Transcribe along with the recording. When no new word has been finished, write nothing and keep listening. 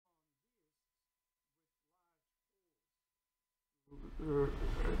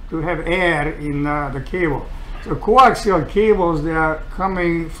to have air in the cable. So coaxial cables, they are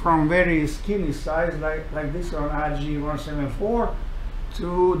coming from very skinny size like this one, RG174,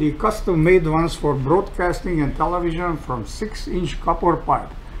 to the custom made ones for broadcasting and television from 6-inch copper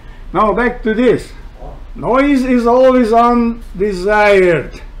pipe. Now back to this. Noise is always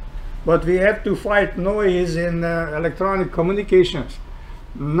undesired, but we have to fight noise in electronic communications.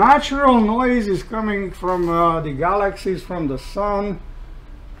 Natural noise is coming from the galaxies, from the sun.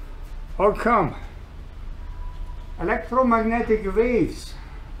 How come? Electromagnetic waves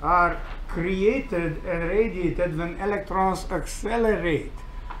are created and radiated when electrons accelerate.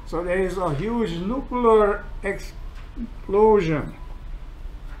 So there is a huge nuclear explosion,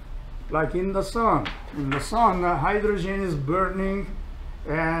 like in the sun. In the sun, hydrogen is burning,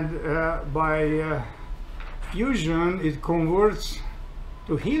 and by fusion it converts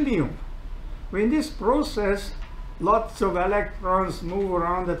to helium. In this process, lots of electrons move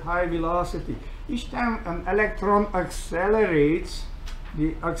around at high velocity. Each time an electron accelerates,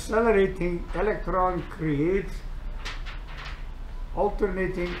 the accelerating electron creates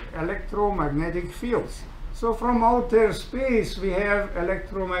alternating electromagnetic fields. So from outer space we have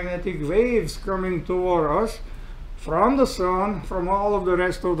electromagnetic waves coming toward us from the sun, from all of the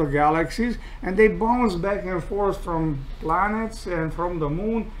rest of the galaxies, and they bounce back and forth from planets and from the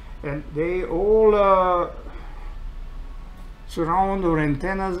moon, and they all surround our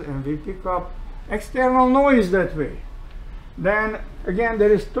antennas, and we pick up external noise that way. Then again,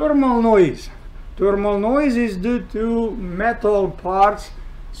 there is thermal noise. Thermal noise is due to metal parts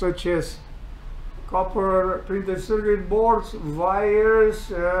such as copper printed circuit boards, wires,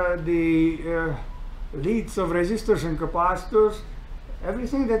 the leads of resistors and capacitors,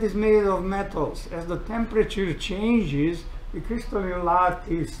 everything that is made of metals. As the temperature changes, the crystalline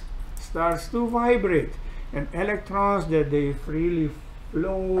lattice starts to vibrate, and electrons that they freely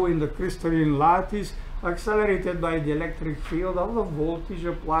flow in the crystalline lattice, accelerated by the electric field of the voltage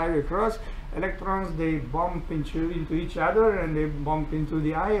applied across, electrons, they bump into each other, and they bump into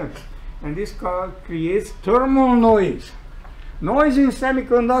the ions, and this creates thermal noise. Noise in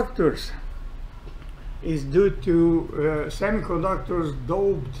semiconductors is due to semiconductors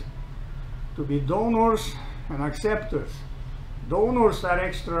doped to be donors and acceptors. Donors are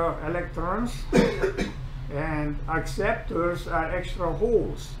extra electrons and acceptors are extra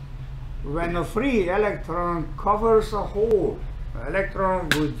holes. When a free electron covers a hole, the electron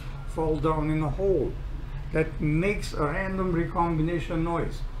would fall down in a hole. That makes a random recombination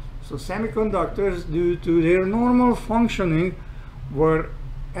noise. So semiconductors, due to their normal functioning, where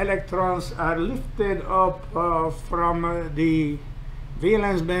electrons are lifted up from the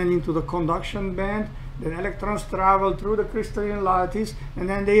valence band into the conduction band, then electrons travel through the crystalline lattice, and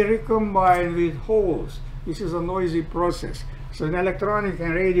then they recombine with holes. This is a noisy process. So in electronic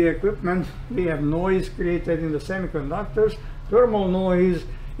and radio equipment, we have noise created in the semiconductors, thermal noise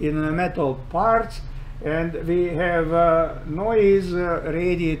in the metal parts, and we have noise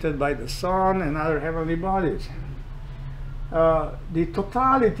radiated by the sun and other heavenly bodies. The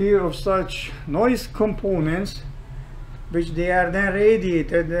totality of such noise components, which they are then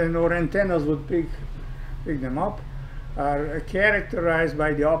radiated and our antennas would pick them up, are characterized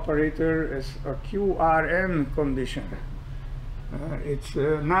by the operator as a QRM condition. It's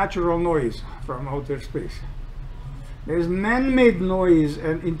natural noise from outer space. There's man-made noise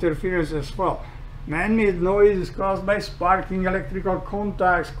and interference as well. Man-made noise is caused by sparking electrical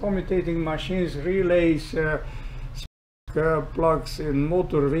contacts, commutating machines, relays, plugs in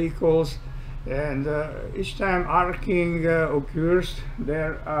motor vehicles, and each time arcing occurs,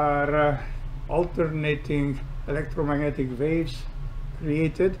 there are alternating electromagnetic waves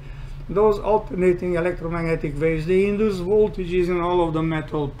created. Those alternating electromagnetic waves, they induce voltages in all of the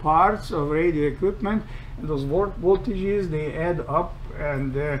metal parts of radio equipment, and those voltages, they add up,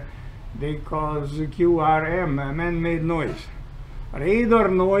 and they cause QRM, man-made noise. Radar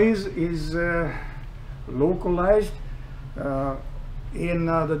noise is localized. In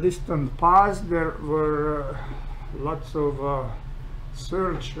the distant past, there were lots of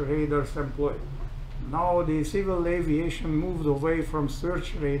search radars employed. Now the civil aviation moved away from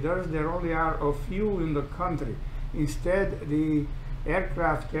search radars. There only are a few in the country. Instead, the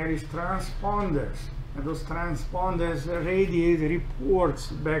aircraft carries transponders, and those transponders radiate reports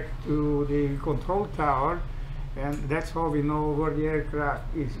back to the control tower, and that's how we know where the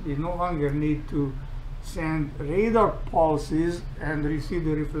aircraft is. We no longer need to send radar pulses and receive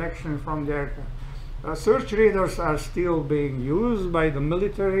the reflection from the aircraft. Search radars are still being used by the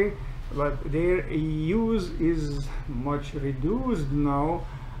military, but their use is much reduced now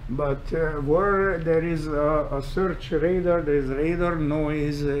but where there is a search radar, there is radar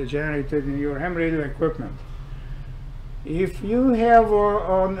noise generated in your ham radio equipment. If you have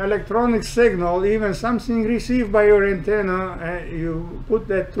an electronic signal, even something received by your antenna, you put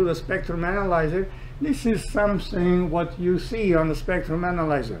that to the spectrum analyzer, this is something what you see on the spectrum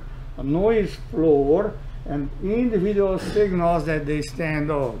analyzer. A noise floor and individual signals that they stand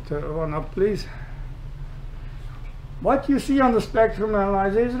out. One up, please. What you see on the spectrum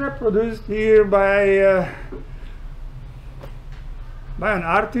analyzer is reproduced here by an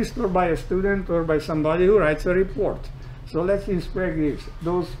artist or by a student or by somebody who writes a report. So let's inspect this.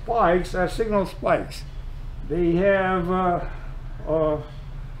 Those spikes are signal spikes. They have a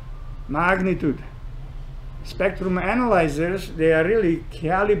magnitude. Spectrum analyzers, they are really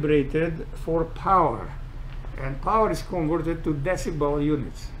calibrated for power. And power is converted to decibel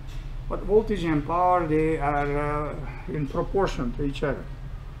units. But voltage and power, they are in proportion to each other.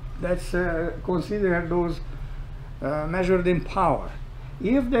 Let's consider those measured in power.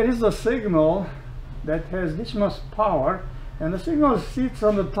 If there is a signal that has this much power, and the signal sits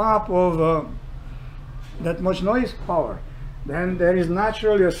on the top of that much noise power, then there is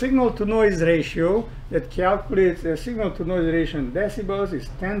naturally a signal to noise ratio that calculates a signal to noise ratio in decibels is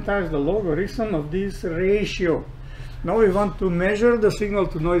 10 times the logarithm of this ratio. Now we want to measure the signal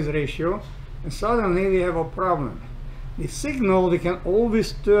to noise ratio, and suddenly we have a problem. The signal, we can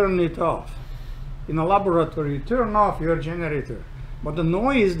always turn it off. In a laboratory, you turn off your generator, but the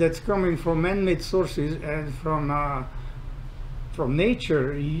noise that's coming from man-made sources and from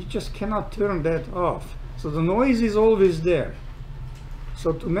nature, you just cannot turn that off. So the noise is always there.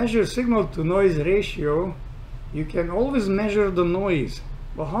 So to measure signal to noise ratio, you can always measure the noise.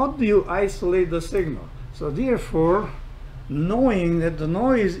 But how do you isolate the signal? So therefore, knowing that the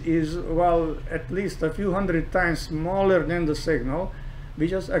noise is, well, at least a few hundred times smaller than the signal, we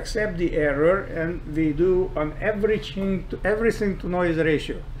just accept the error and we do an everything to noise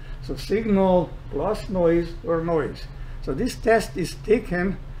ratio. So signal plus noise or noise. So this test is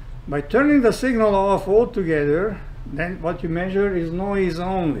taken by turning the signal off altogether. Then what you measure is noise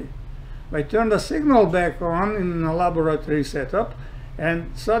only. By turn the signal back on in a laboratory setup,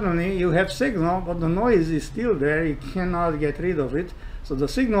 and suddenly you have signal, but the noise is still there, you cannot get rid of it. So the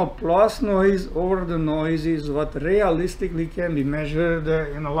signal plus noise over the noise is what realistically can be measured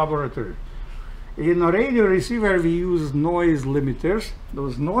in a laboratory. In a radio receiver we use noise limiters.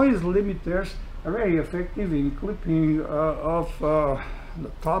 Those noise limiters are very effective in clipping off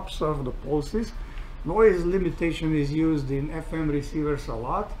the tops of the pulses. Noise limitation is used in FM receivers a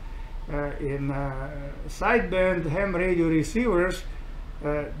lot. In sideband ham radio receivers,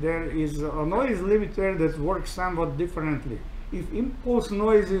 there is a noise limiter that works somewhat differently. If impulse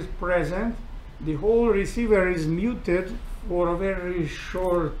noise is present, the whole receiver is muted for a very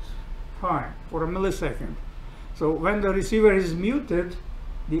short time, for a millisecond. So when the receiver is muted,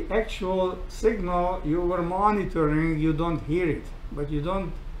 the actual signal you were monitoring, you don't hear it, but you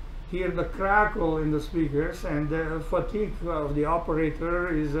don't hear the crackle in the speakers, and the fatigue of the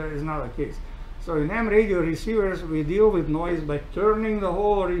operator is not the case. So in ham radio receivers, we deal with noise by turning the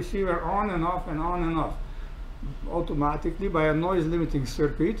whole receiver on and off and on and off automatically by a noise limiting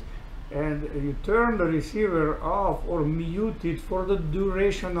circuit, and you turn the receiver off or mute it for the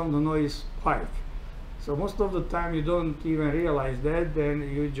duration of the noise spike. So most of the time you don't even realize that, then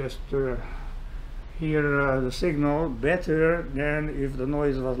you just hear the signal better than if the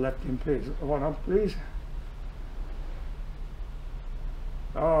noise was left in place. One up, please.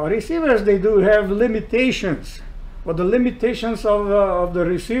 Receivers, they do have limitations, but the limitations of the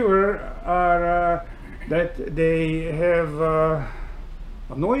receiver are that they have a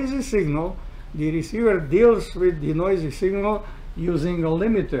noisy signal. The receiver deals with the noisy signal using a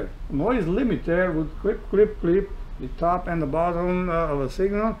limiter. A noise limiter would clip the top and the bottom of a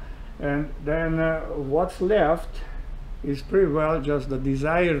signal, and then what's left is pretty well just the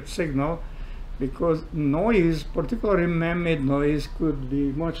desired signal, because noise, particularly man-made noise, could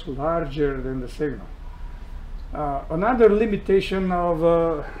be much larger than the signal. Another limitation of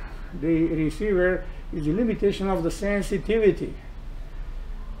the receiver is the limitation of the sensitivity.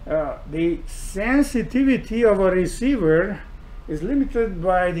 The sensitivity of a receiver is limited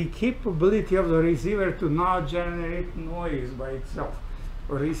by the capability of the receiver to not generate noise by itself.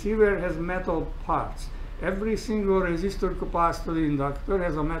 A receiver has metal parts. Every single resistor, capacitor, inductor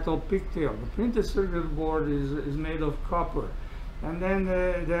has a metal pigtail. The printed circuit board is made of copper. And then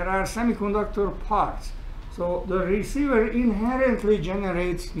there are semiconductor parts. So the receiver inherently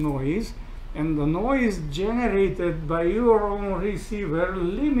generates noise, and the noise generated by your own receiver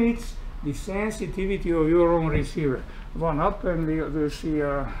limits the sensitivity of your own receiver. One up, and we'll see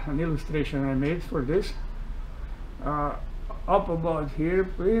an illustration I made for this. Up about here,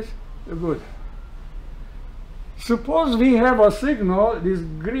 please. Good. Suppose we have a signal. This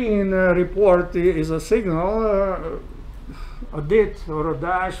green report is a signal, a dit or a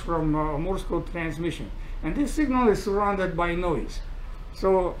dash from a Morse code transmission, and this signal is surrounded by noise.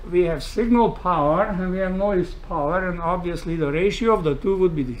 So we have signal power and we have noise power, and obviously the ratio of the two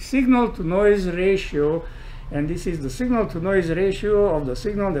would be the signal to noise ratio, and this is the signal to noise ratio of the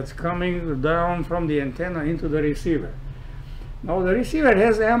signal that's coming down from the antenna into the receiver. Now the receiver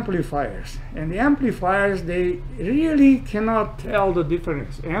has amplifiers, and the amplifiers, they really cannot tell the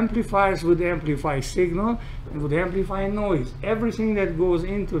difference. Amplifiers would amplify signal and would amplify noise, everything that goes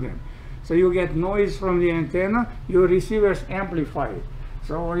into them. So you get noise from the antenna, your receivers amplify it.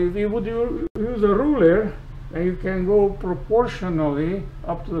 So if you would use a ruler, then you can go proportionally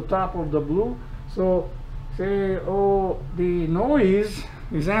up to the top of the blue. So say, oh, the noise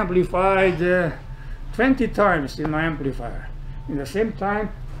is amplified 20 times in my amplifier. In the same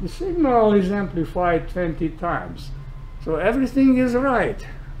time, the signal is amplified 20 times. So everything is right.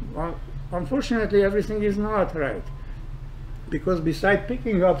 Well, unfortunately, everything is not right. Because besides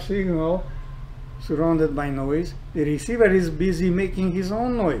picking up signal surrounded by noise, the receiver is busy making his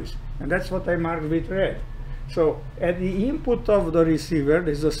own noise. And that's what I marked with red. So at the input of the receiver,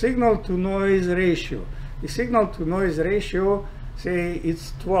 there's a signal to noise ratio. The signal to noise ratio, say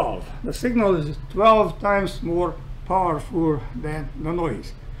it's 12. The signal is 12 times more powerful than the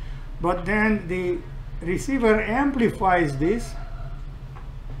noise. But then the receiver amplifies this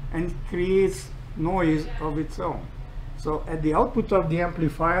and creates noise of its own. So at the output of the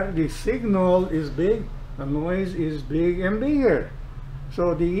amplifier, the signal is big, the noise is big and bigger.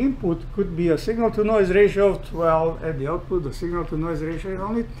 So the input could be a signal to noise ratio of 12, at the output the signal to noise ratio is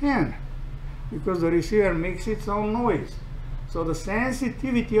only 10, because the receiver makes its own noise. So the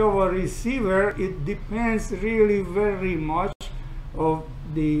sensitivity of a receiver, it depends really very much of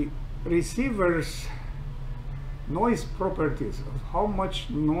the receiver's noise properties, of how much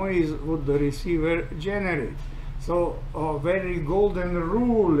noise would the receiver generate. So a very golden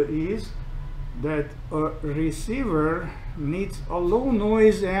rule is that a receiver needs a low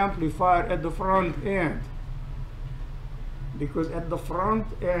noise amplifier at the front end, because at the front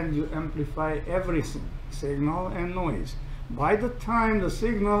end you amplify everything, signal and noise. By the time the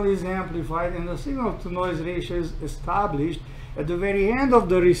signal is amplified and the signal to noise ratio is established, at the very end of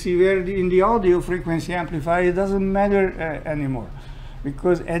the receiver, in the audio frequency amplifier, it doesn't matter anymore,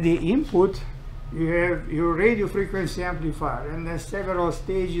 because at the input you have your radio frequency amplifier, and there's several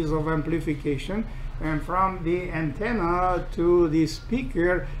stages of amplification, and from the antenna to the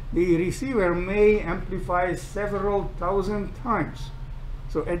speaker, the receiver may amplify several thousand times.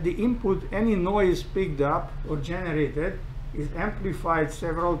 So at the input, any noise picked up or generated is amplified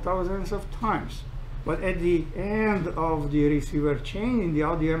several thousands of times. But at the end of the receiver chain, in the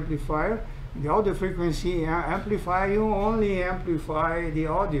audio amplifier, the audio frequency amplifier, you only amplify the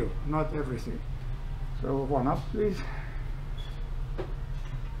audio, not everything. So one up, please.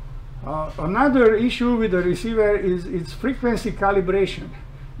 Another issue with the receiver is its frequency calibration.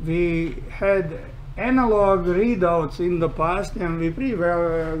 We had analog readouts in the past, and we pretty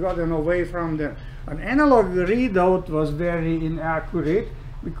well gotten away from them. An analog readout was very inaccurate,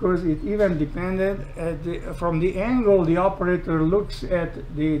 because it even depended from the angle the operator looks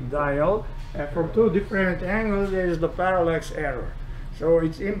at the dial. From two different angles, there is the parallax error. So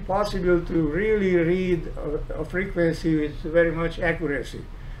it's impossible to really read a frequency with very much accuracy.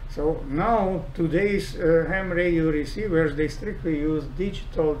 So now today's ham radio receivers, they strictly use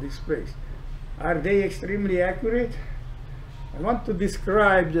digital displays. Are they extremely accurate? I want to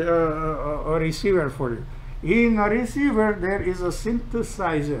describe a receiver for you. In a receiver, there is a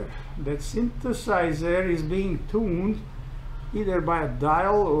synthesizer. That synthesizer is being tuned either by a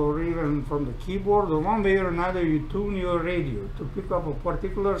dial or even from the keyboard, or one way or another you tune your radio to pick up a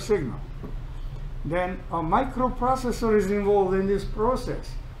particular signal. Then a microprocessor is involved in this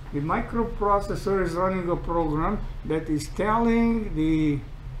process. The microprocessor is running a program that is telling the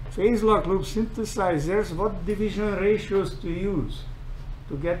phase lock loop synthesizers what division ratios to use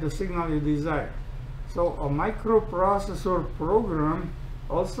to get the signal you desire. So a microprocessor program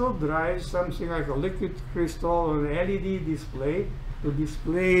also drives something like a liquid crystal or an LED display to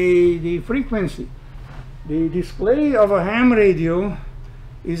display the frequency. The display of a ham radio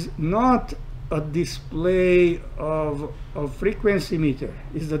is not a display of a frequency meter.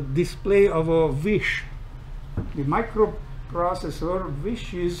 It's a display of a wish. The microprocessor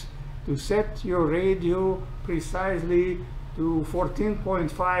wishes to set your radio precisely to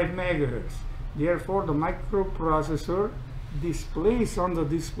 14.5 megahertz. Therefore, the microprocessor displays on the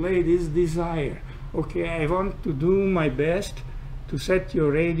display this desire. Okay, I want to do my best to set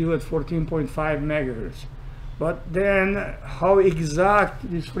your radio at 14.5 megahertz. But then how exact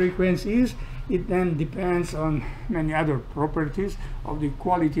this frequency is, it then depends on many other properties of the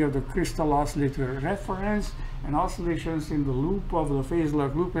quality of the crystal oscillator reference and oscillations in the loop of the phase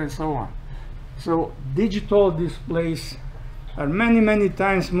lock loop and so on. So digital displays are many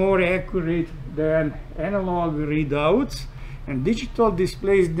times more accurate than analog readouts, and digital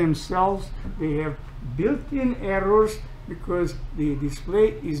displays themselves, they have built-in errors because the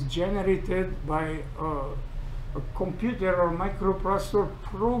display is generated by a computer or microprocessor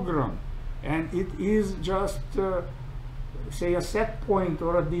program, and it is just say a set point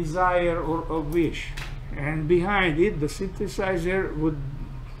or a desire or a wish, and behind it the synthesizer would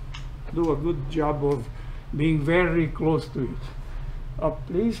do a good job of being very close to it. Up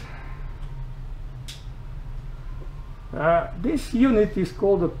please. This unit is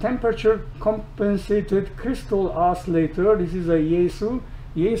called a temperature compensated crystal oscillator. This is a Yaesu.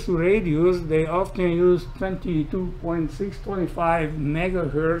 Yaesu radios, they often use 22.625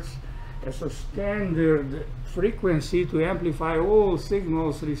 megahertz as a standard frequency to amplify all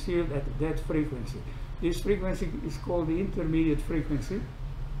signals received at that frequency. This frequency is called the intermediate frequency,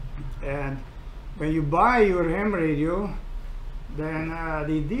 and when you buy your ham radio, then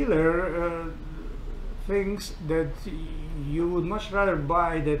the dealer thinks that you would much rather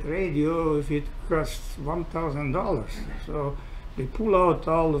buy that radio if it costs $1,000. So they pull out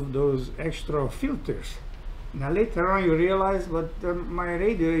all of those extra filters. Now later on you realize, but my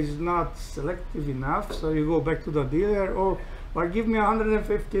radio is not selective enough, so you go back to the dealer, or give me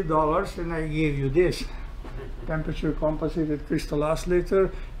 $150 and I give you this temperature compensated crystal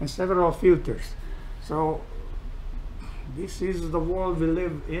oscillator and several filters. So this is the world we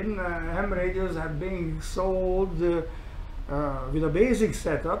live in. Ham radios are being sold with a basic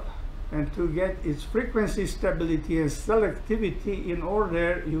setup, and to get its frequency stability and selectivity in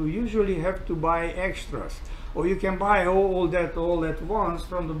order, you usually have to buy extras, or you can buy all that all at once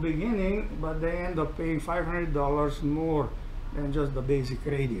from the beginning, but they end up paying $500 more than just the basic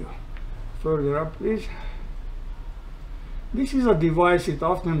radio. Further up please. This is a device, it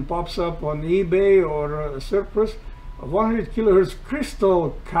often pops up on eBay or Surplus. A 100 kilohertz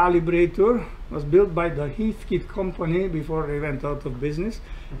crystal calibrator was built by the Heathkit company before they went out of business.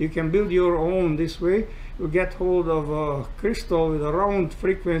 You can build your own this way. You get hold of a crystal with a round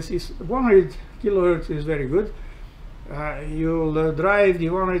frequencies. 100 kilohertz is very good. You'll drive the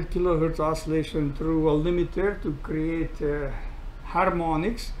 100 kilohertz oscillation through a limiter to create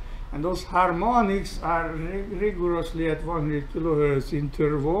harmonics, and those harmonics are rigorously at 100 kilohertz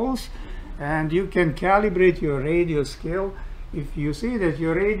intervals. And you can calibrate your radio scale. If you see that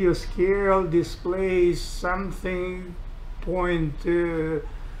your radio scale displays something 0.4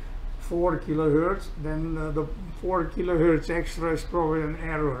 kilohertz, then the 4 kilohertz extra is probably an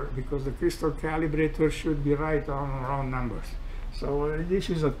error, because the crystal calibrator should be right on round numbers. So this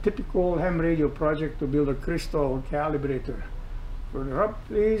is a typical ham radio project to build a crystal calibrator. Further up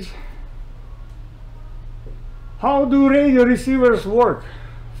please. How do radio receivers work?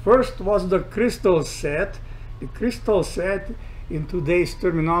 First was the crystal set. The crystal set in today's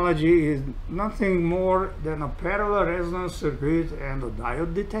terminology is nothing more than a parallel resonance circuit and a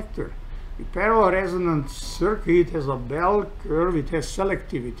diode detector. The parallel resonance circuit has a bell curve, it has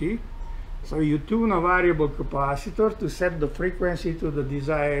selectivity. So you tune a variable capacitor to set the frequency to the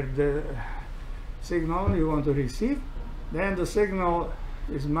desired signal you want to receive. Then the signal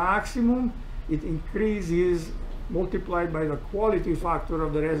is maximum, it increases multiplied by the quality factor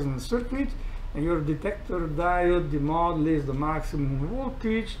of the resonance circuit, and your detector diode demodulates the maximum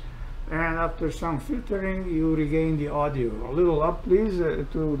voltage, and after some filtering you regain the audio. A little up please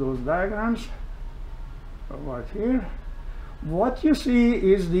to those diagrams right here. What you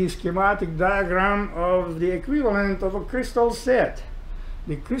see is the schematic diagram of the equivalent of a crystal set.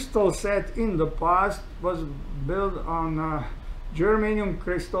 The crystal set in the past was built on germanium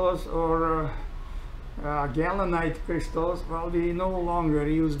crystals or galenite crystals. Well, we no longer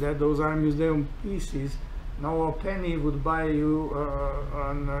use that. Those are museum pieces. Now a penny would buy you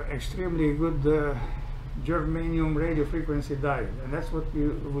an extremely good germanium radio frequency diode, and that's what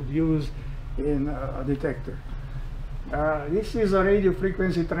you would use in a detector. This is a radio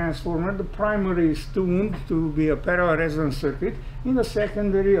frequency transformer. The primary is tuned to be a parallel resonance circuit. In the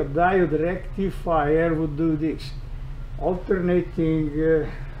secondary, a diode rectifier would do this. Alternating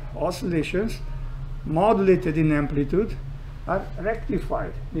oscillations modulated in amplitude are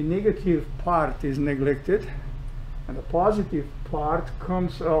rectified. The negative part is neglected, and the positive part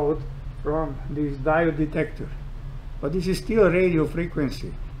comes out from this diode detector. But this is still radio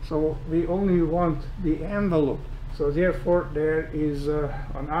frequency, so we only want the envelope. So therefore there is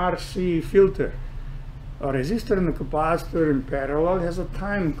an RC filter. A resistor and a capacitor in parallel has a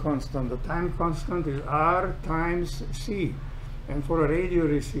time constant. The time constant is R times C. And for a radio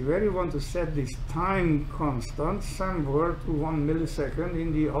receiver, you want to set this time constant somewhere to 1 millisecond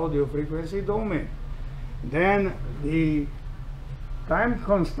in the audio frequency domain. Then the time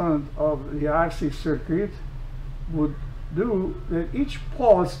constant of the RC circuit would do that each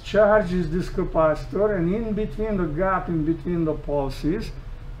pulse charges this capacitor, and in between the gap in between the pulses,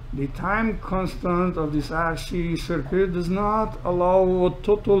 the time constant of this RC circuit does not allow a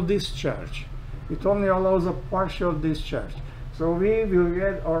total discharge. It only allows a partial discharge. So we will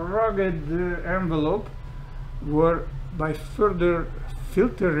get a rugged envelope where by further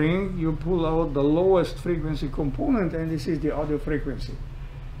filtering you pull out the lowest frequency component, and this is the audio frequency.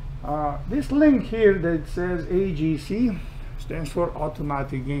 This link here that says AGC stands for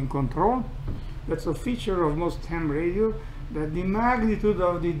automatic gain control. That's a feature of most ham radio, that the magnitude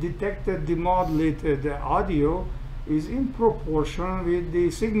of the detected demodulated audio is in proportion with the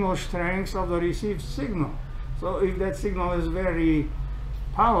signal strength of the received signal. So if that signal is very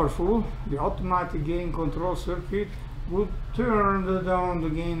powerful, the automatic gain control circuit would turn down the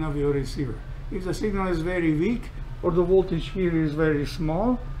gain of your receiver. If the signal is very weak or the voltage here is very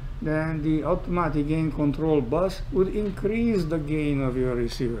small, then the automatic gain control bus would increase the gain of your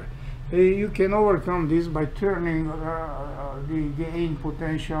receiver. You can overcome this by turning the gain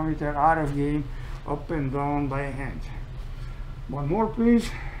potentiometer RF gain up and down by hand. One more please.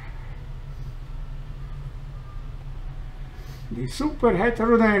 The super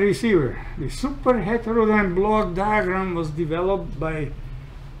heterodyne receiver. The super heterodyne block diagram was developed by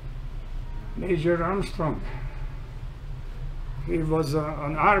Major Armstrong. He was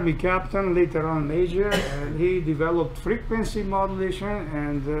an army captain, later on major, and he developed frequency modulation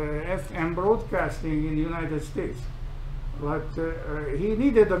and FM broadcasting in the United States. But he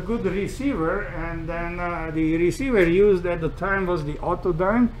needed a good receiver, and then the receiver used at the time was the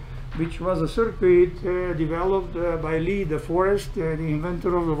Autodyne, which was a circuit developed by Lee DeForest, the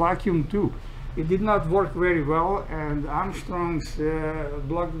inventor of the vacuum tube. It did not work very well, and Armstrong's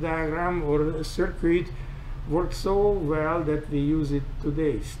block diagram or circuit worked so well that we use it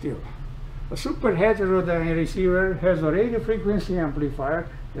today still. A super heterodyne receiver has a radio frequency amplifier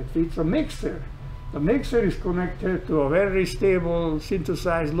that feeds a mixer. The mixer is connected to a very stable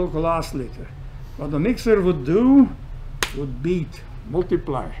synthesized local oscillator. What the mixer would do would beat,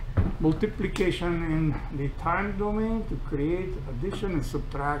 multiply, multiplication in the time domain to create addition and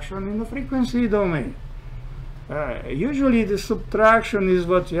subtraction in the frequency domain. Usually the subtraction is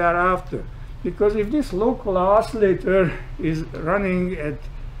what you are after, because if this local oscillator is running at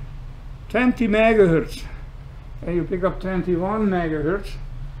 20 megahertz and you pick up 21 megahertz,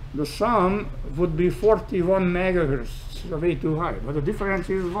 the sum would be 41 megahertz, so way too high, but the difference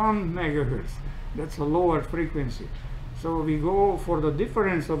is 1 megahertz. That's a lower frequency. So we go for the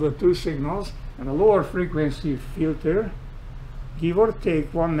difference of the two signals, and a lower frequency filter, give or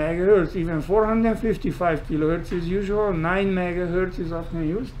take 1 megahertz, even 455 kilohertz is usual, 9 megahertz is often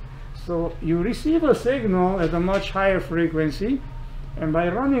used. So you receive a signal at a much higher frequency, and by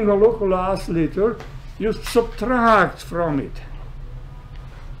running a local oscillator, you subtract from it.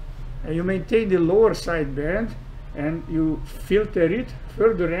 And you maintain the lower sideband, and you filter it,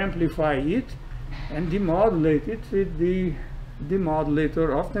 further amplify it, and demodulate it with the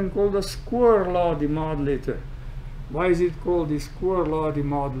demodulator, often called a square law demodulator. Why is it called the square law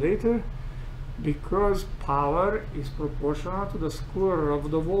demodulator? Because power is proportional to the square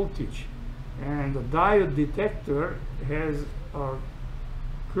of the voltage, and the diode detector has a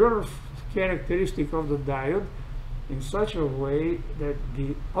curved characteristic of the diode in such a way that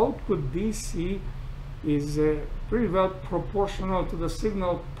the output DC is pretty well proportional to the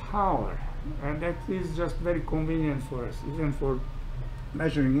signal power, and that is just very convenient for us, even for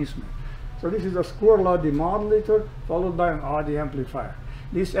measuring instrument. So this is a square law demodulator followed by an audio amplifier.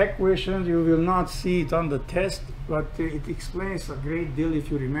 This equation, you will not see it on the test, but it explains a great deal if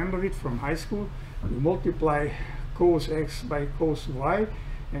you remember it from high school. You multiply cos x by cos y,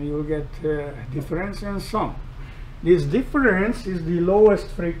 and you will get difference and sum. This difference is the lowest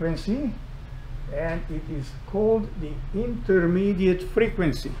frequency, and it is called the intermediate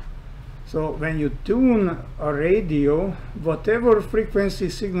frequency. So when you tune a radio, whatever frequency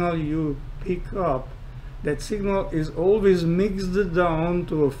signal you pick up, that signal is always mixed down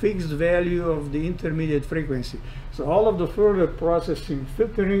to a fixed value of the intermediate frequency. So all of the further processing,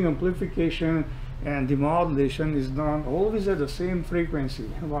 filtering, amplification and the modulation is done always at the same frequency.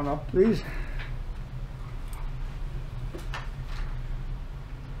 One up, please.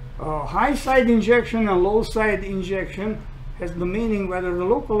 High side injection and low side injection has the meaning whether the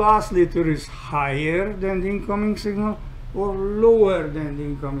local oscillator is higher than the incoming signal or lower than the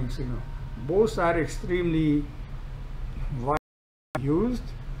incoming signal. Both are extremely widely used.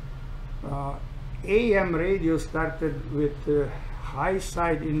 AM radio started with high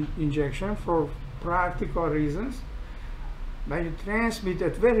side injection for practical reasons. When you transmit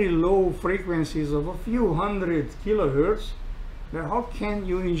at very low frequencies of a few hundred kilohertz, then how can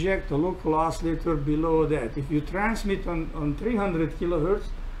you inject a local oscillator below that? If you transmit on 300 kilohertz,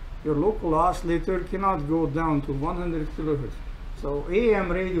 your local oscillator cannot go down to 100 kilohertz. So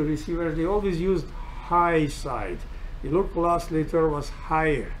AM radio receivers, they always used high side. The local oscillator was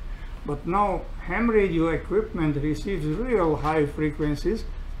higher. But now ham radio equipment receives real high frequencies,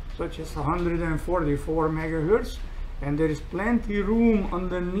 such as 144 megahertz, and there is plenty room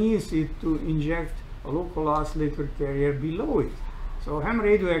underneath it to inject a local oscillator carrier below it. So ham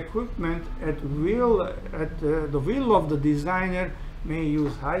radio equipment at the will of the designer may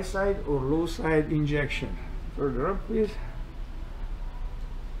use high side or low side injection. Further up, please.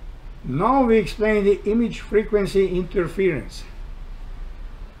 Now we explain the image frequency interference.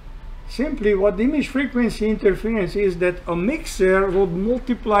 Simply, what the image frequency interference is that a mixer would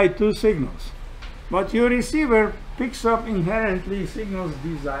multiply two signals, but your receiver picks up inherently signals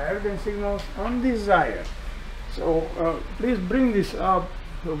desired and signals undesired. So please bring this up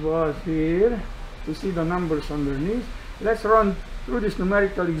about here to see the numbers underneath. Let's run through this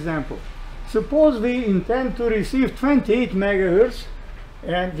numerical example. Suppose we intend to receive 28 megahertz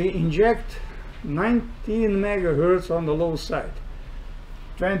and we inject 19 megahertz on the low side.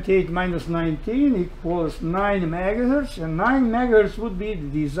 28 minus 19 equals 9 megahertz, and 9 megahertz would be the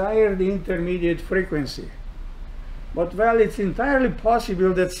desired intermediate frequency. But well, it's entirely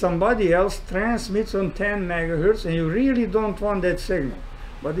possible that somebody else transmits on 10 megahertz and you really don't want that signal.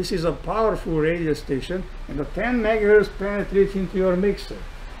 But this is a powerful radio station, and the 10 megahertz penetrates into your mixer.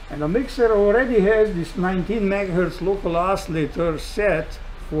 And the mixer already has this 19 megahertz local oscillator set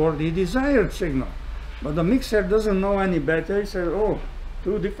for the desired signal. But the mixer doesn't know any better. It says, oh,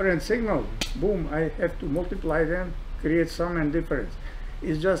 two different signals, boom, I have to multiply them, create sum and difference.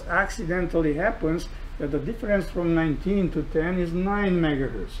 It just accidentally happens that the difference from 19 to 10 is 9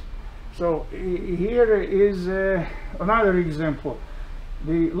 megahertz. So here is another example.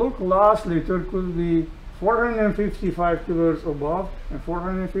 The local oscillator could be 455 kilohertz above and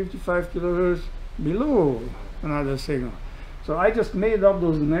 455 kilohertz below another signal. So I just made up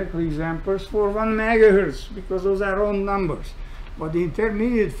those numerical examples for 1 megahertz because those are round numbers. But the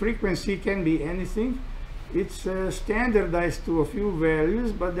intermediate frequency can be anything. It's standardized to a few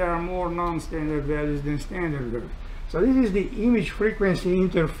values, but there are more non-standard values than standard values. So this is the image frequency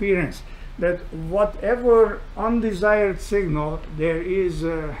interference, that whatever undesired signal there is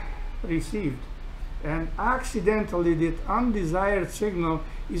received, and accidentally that undesired signal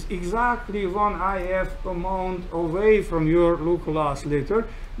is exactly 1 IF amount away from your local oscillator,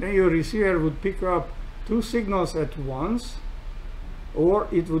 then your receiver would pick up two signals at once, or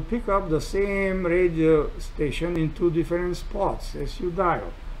it would pick up the same radio station in two different spots as you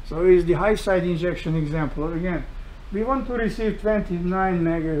dial. So here's the high side injection example. Again, we want to receive 29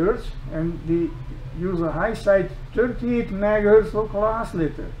 megahertz and we use a high side 38 megahertz local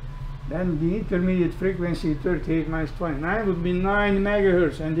oscillator. Then the intermediate frequency 38 minus 29 would be 9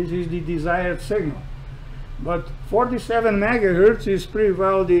 megahertz, and this is the desired signal. But 47 megahertz is pretty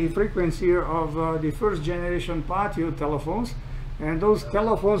well the frequency of the first generation patio telephones. And those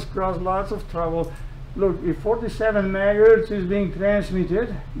telephones cause lots of trouble. Look, if 47 megahertz is being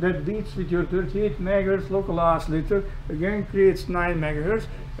transmitted, that beats with your 38 megahertz local oscillator, again creates 9 megahertz,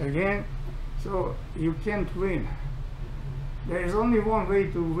 again, so you can't win. There is only one way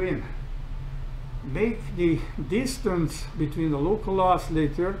to win. Make the distance between the local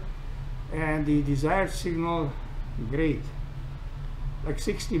oscillator and the desired signal great, like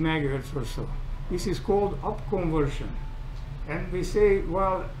 60 megahertz or so. This is called up conversion. And we say,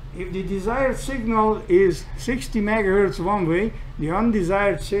 well, if the desired signal is 60 megahertz one way, the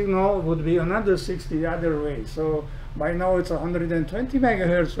undesired signal would be another 60 the other way. So by now it's 120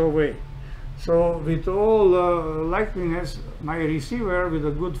 megahertz away. So with all likeliness, my receiver with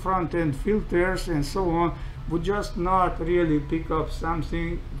a good front-end filters and so on would just not really pick up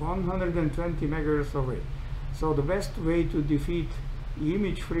something 120 megahertz away. So the best way to defeat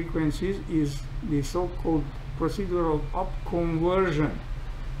image frequencies is the so-called procedure of up conversion.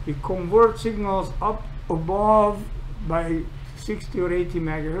 We convert signals up above by 60 or 80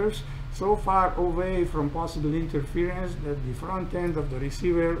 megahertz so far away from possible interference that the front end of the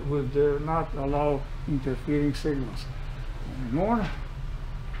receiver would not allow interfering signals anymore.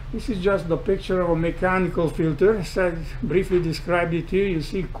 This is just the picture of a mechanical filter. As I briefly described it here, you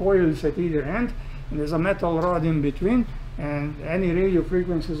see coils at either end, and there's a metal rod in between, and any radio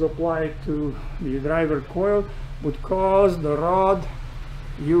frequencies applied to the driver coil would cause the rod.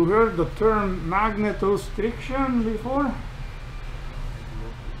 You heard the term magnetostriction before?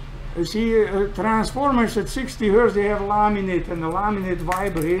 You see, transformers at 60 Hertz, they have laminate, and the laminate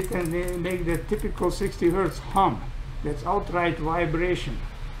vibrate, and they make the typical 60 Hertz hum. That's outright vibration.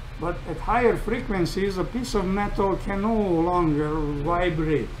 But at higher frequencies, a piece of metal can no longer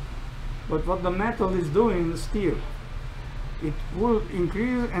vibrate. But what the metal is doing, the steel, it will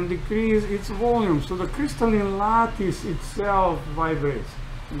increase and decrease its volume. So the crystalline lattice itself vibrates.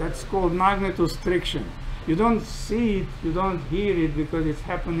 That's called magnetostriction. You don't see it, you don't hear it, because it's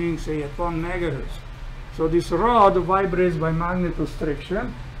happening, say, at 1 megahertz. So this rod vibrates by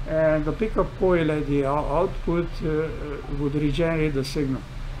magnetostriction, and the pickup coil at the output would regenerate the signal.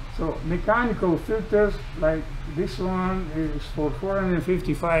 So mechanical filters like this one is for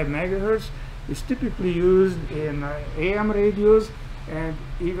 455 megahertz. It's typically used in AM radios and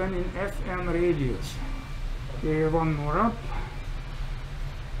even in FM radios. Okay, one more up.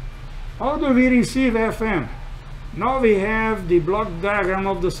 How do we receive FM? Now we have the block diagram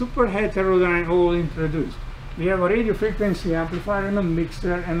of the super heterodyne all introduced. We have a radio frequency amplifier and a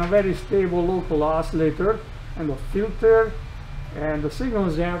mixer and a very stable local oscillator and a filter, and the signal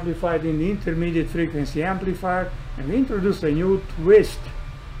is amplified in the intermediate frequency amplifier, and we introduce a new twist,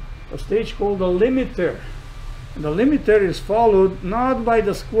 a stage called a limiter. And the limiter is followed not by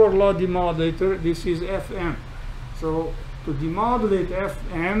the square law demodulator, this is FM. So to demodulate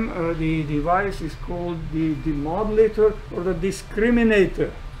FM, the device is called the demodulator or the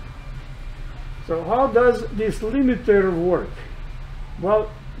discriminator. So how does this limiter work? Well,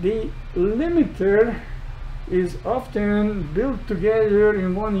 the limiter is often built together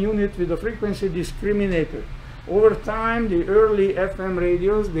in one unit with a frequency discriminator. Over time, the early FM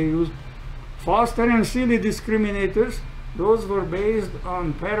radios, they used Foster and Seeley discriminators. Those were based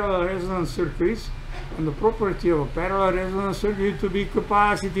on parallel resonance circuits, and the property of a parallel resonance circuit to be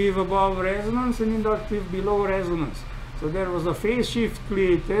capacitive above resonance and inductive below resonance. So there was a phase shift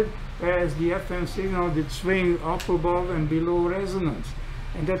created as the FM signal did swing up above and below resonance,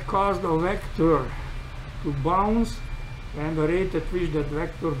 and that caused a vector to bounce, and the rate at which that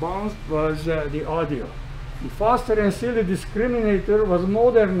vector bounced was the audio. The Foster and Seeley discriminator was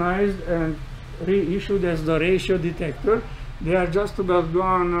modernized and reissued as the ratio detector. They are just about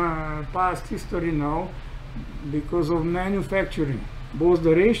gone past history now because of manufacturing. Both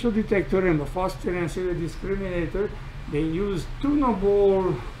the ratio detector and the Foster and Seeley discriminator, they use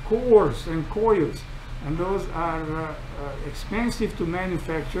tunable cores and coils, and those are expensive to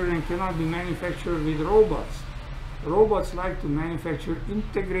manufacture and cannot be manufactured with robots. Robots like to manufacture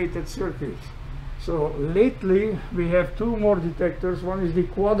integrated circuits. So lately we have two more detectors. One is the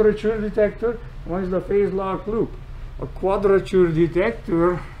quadrature detector, one is the phase lock loop. A quadrature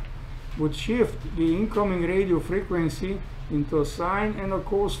detector would shift the incoming radio frequency into a sine and a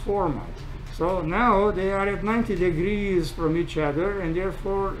cos format. So now they are at 90 degrees from each other, and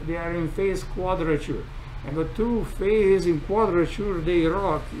therefore they are in phase quadrature. And the two phases in quadrature, they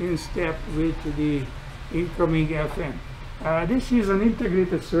rock in step with the incoming FM. This is an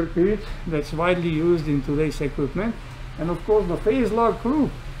integrated circuit that's widely used in today's equipment. And of course the phase lock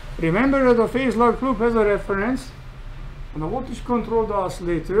loop. Remember that the phase lock loop has a reference and a voltage controlled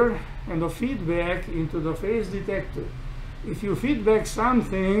oscillator and a feedback into the phase detector. If you feedback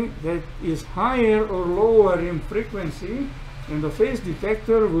something that is higher or lower in frequency, then the phase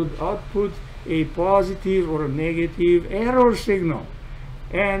detector would output a positive or a negative error signal.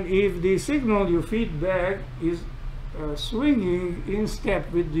 And if the signal you feedback is swinging in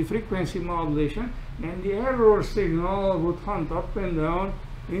step with the frequency modulation, then the error signal would hunt up and down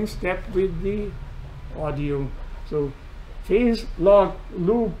in step with the audio. So phase lock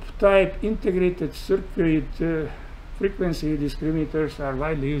loop type integrated circuit frequency discriminators are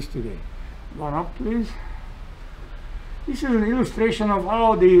widely used today. One up, please. This is an illustration of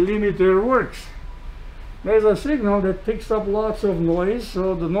how the limiter works. There's a signal that picks up lots of noise,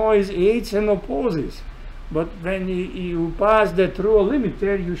 so the noise aids and opposes. But when you pass that through a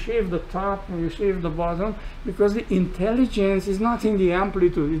limiter, you shave the top and you shave the bottom, because the intelligence is not in the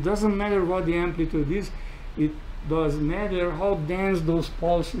amplitude. It doesn't matter what the amplitude is, it does matter how dense those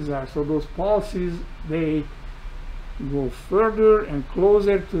pulses are. So those pulses, they go further and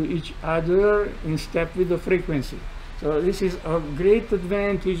closer to each other in step with the frequency. So this is a great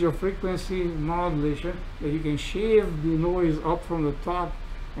advantage of frequency modulation, that you can shave the noise up from the top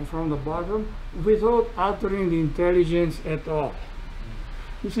and from the bottom without altering the intelligence at all.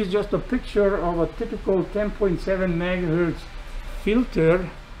 This is just a picture of a typical 10.7 megahertz filter.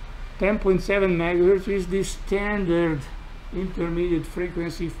 10.7 megahertz is the standard intermediate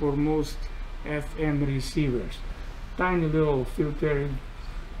frequency for most FM receivers. Tiny little filter,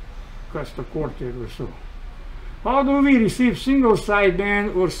 cost a quarter or so. How do we receive single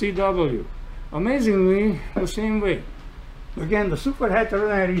sideband or CW? Amazingly, the same way. Again, the super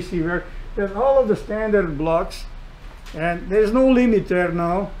heterodyne receiver has all of the standard blocks, and there's no limiter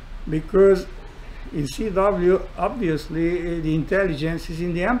now, because in CW, obviously, the intelligence is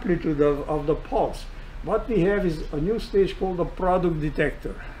in the amplitude of the pulse. What we have is a new stage called the product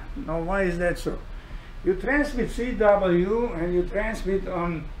detector. Now, why is that so? You transmit CW and you transmit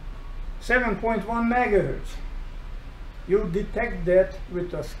on 7.1 megahertz. You detect that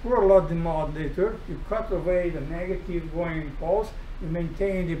with a square law demodulator. You cut away the negative going pulse, you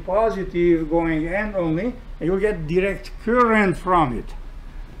maintain the positive going end only, and you get direct current from it.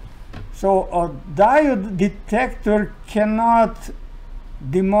 So a diode detector cannot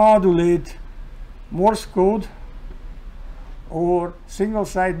demodulate Morse code or single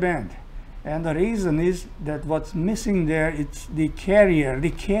sideband. And the reason is that what's missing there, it's the carrier. The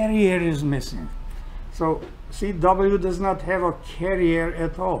carrier is missing. So CW does not have a carrier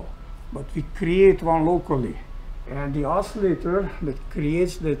at all, but we create one locally. And the oscillator that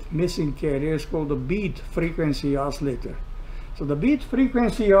creates that missing carrier is called the beat frequency oscillator. So the beat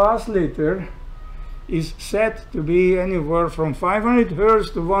frequency oscillator is set to be anywhere from 500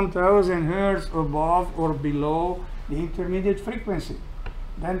 Hertz to 1000 Hertz above or below the intermediate frequency.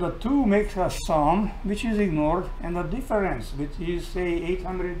 Then the two makes a sum, which is ignored, and the difference, which is, say,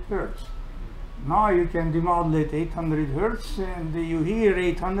 800 Hertz. Now you can demodulate 800 Hertz, and you hear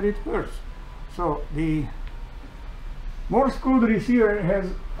 800 Hertz. So the Morse code receiver has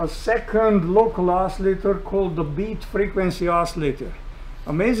a second local oscillator called the beat frequency oscillator.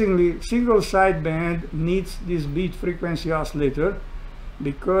 Amazingly, single sideband needs this beat frequency oscillator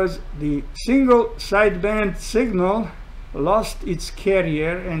because the single sideband signal lost its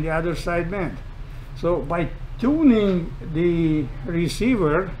carrier and the other sideband. So by tuning the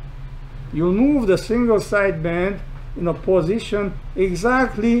receiver, you move the single sideband in a position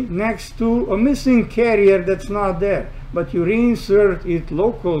exactly next to a missing carrier that's not there, but you reinsert it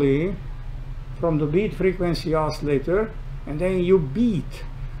locally from the beat frequency oscillator, and then you beat.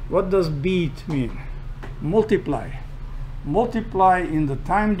 What does beat mean? Multiply. Multiply in the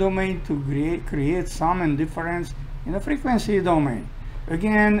time domain to create sum and difference in the frequency domain.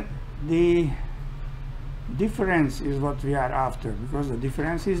 Again, the difference is what we are after, because the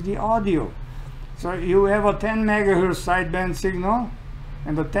difference is the audio. So you have a 10 megahertz sideband signal,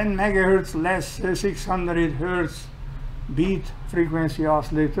 and the 10 megahertz less 600 hertz beat frequency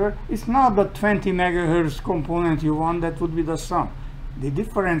oscillator. It's not the 20 megahertz component you want, that would be the sum. The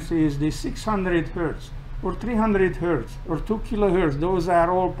difference is the 600 hertz or 300 hertz or 2 kilohertz. Those are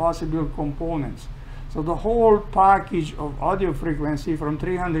all possible components. So the whole package of audio frequency from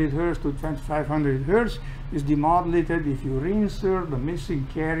 300 hertz to 2500 hertz is demodulated if you reinsert the missing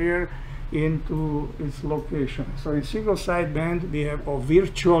carrier into its location. So in single sideband we have a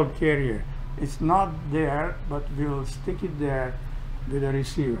virtual carrier. It's not there, but we'll stick it there with a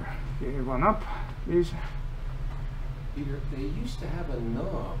receiver. Okay, one up, please. Peter, they used to have a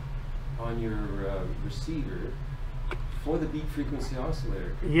knob on your receiver for the beat frequency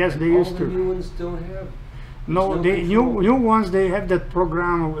oscillator. Yes, they used to. All the new ones don't have. No, the new ones, they have that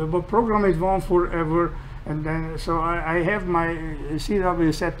program, but program is on forever. And then, so I have my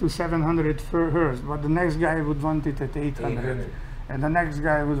CW set to 700 hertz, but the next guy would want it at 800. And the next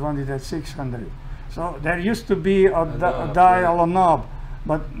guy would want it at 600. So there used to be a dial, a knob,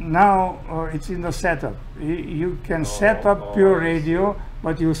 but now it's in the setup. You can set up your radio,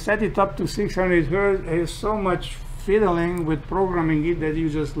 but you set it up to 600 hertz. There's so much fiddling with programming it that you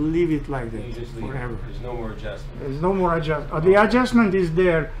just leave it like that forever. There's no more adjustment. There's no more adjustment. The adjustment is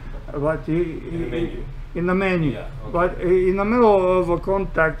there, but in the menu. Yeah, okay. But in the middle of a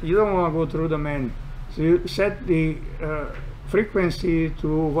contact, you don't want to go through the menu. So you set the frequency to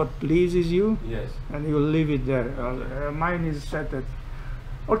what pleases you, yes, and you leave it there. Mine is set at.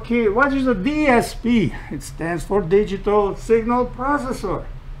 Okay, what is a DSP? It stands for Digital Signal Processor.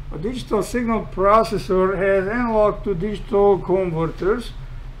 A digital signal processor has analog to digital converters,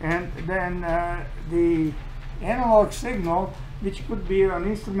 and then the analog signal, which could be an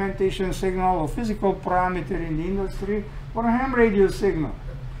instrumentation signal or physical parameter in the industry, or a ham radio signal.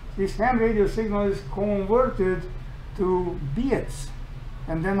 This ham radio signal is converted to bits,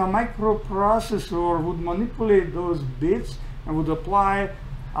 and then a microprocessor would manipulate those bits and would apply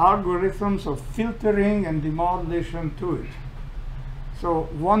algorithms of filtering and demodulation to it. So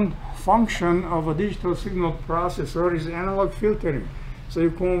one function of a digital signal processor is analog filtering. So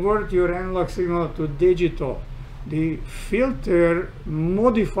you convert your analog signal to digital. The filter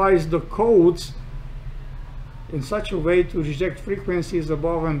modifies the codes in such a way to reject frequencies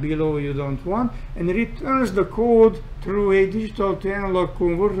above and below you don't want, and returns the code through a digital to analog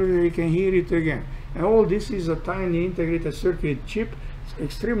converter so you can hear it again. And all this is a tiny integrated circuit chip. It's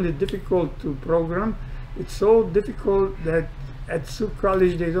extremely difficult to program. It's so difficult that at Sioux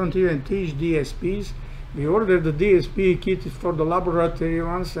College they don't even teach DSPs. We ordered the DSP kit for the laboratory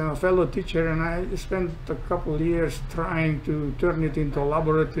once, and a fellow teacher and I spent a couple of years trying to turn it into a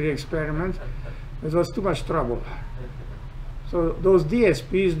laboratory experiment. It was too much trouble. So those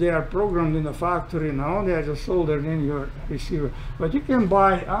DSPs, they are programmed in the factory now. They are just soldered in your receiver. But you can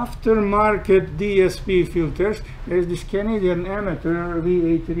buy aftermarket DSP filters. There's this Canadian amateur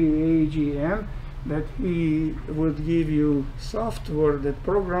VA3AGM that he would give you software that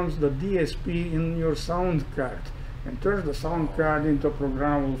programs the DSP in your sound card and turns the sound card into a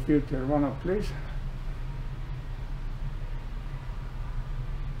programmable filter. Wanna please?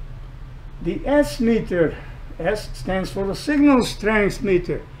 The S meter, S stands for the signal strength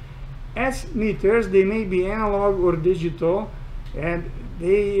meter. S meters, they may be analog or digital, and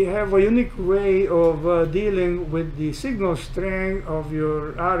they have a unique way of dealing with the signal strength of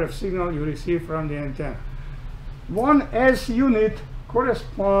your RF signal you receive from the antenna. One S unit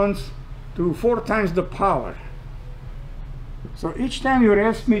corresponds to 4 times the power. So each time your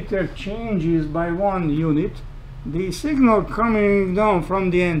S meter changes by 1 unit, the signal coming down from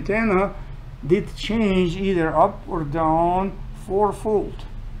the antenna did change either up or down 4-fold.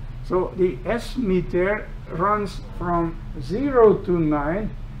 So the S meter runs from 0 to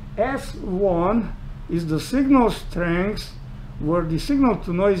 9. S1 is the signal strength where the signal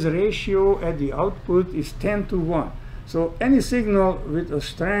to noise ratio at the output is 10 to 1. So any signal with a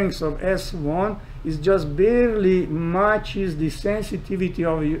strength of S1 is just barely matches the sensitivity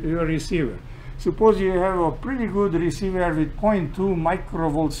of your receiver. Suppose you have a pretty good receiver with 0.2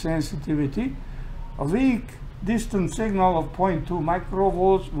 microvolt sensitivity. A weak distant signal of 0.2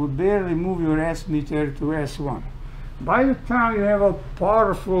 microvolts would barely move your S meter to S1. By the time you have a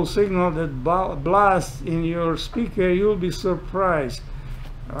powerful signal that blasts in your speaker, you'll be surprised.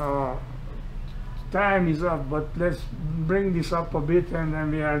 Time is up, but let's bring this up a bit and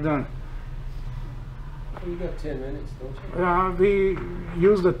then we are done. You got 10 minutes, don't you? We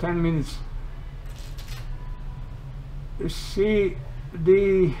use the 10 minutes. You see,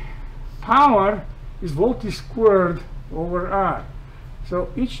 the power is voltage squared over R. So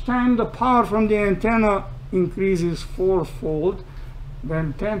each time the power from the antenna increases 4-fold,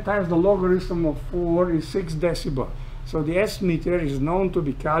 then 10 times the logarithm of 4 is 6 decibel. So the S meter is known to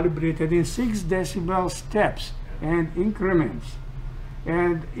be calibrated in 6 decibel steps and increments.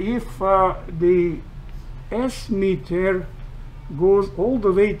 And if the S meter goes all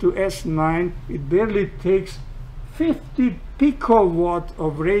the way to S9, it barely takes 50 picowatt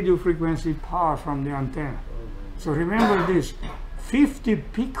of radio frequency power from the antenna. So remember this, 50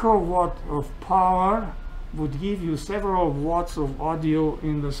 picowatt of power would give you several watts of audio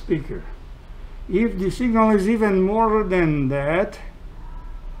in the speaker. If the signal is even more than that,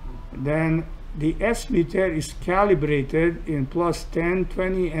 then the S meter is calibrated in plus 10,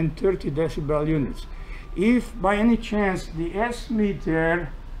 20 and 30 decibel units. If by any chance the S meter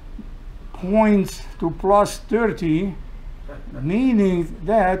points to plus 30, meaning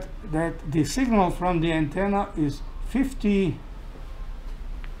that the signal from the antenna is 50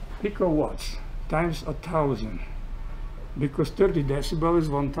 picowatts times 1,000, because 30 decibel is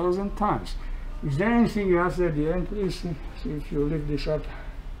 1,000 times. Is there anything else at the end? Please see if you lift this up.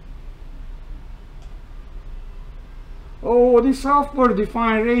 Oh, the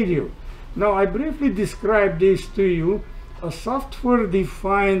software-defined radio. Now I briefly described this to you. A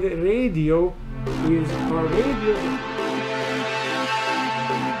software-defined radio is a radio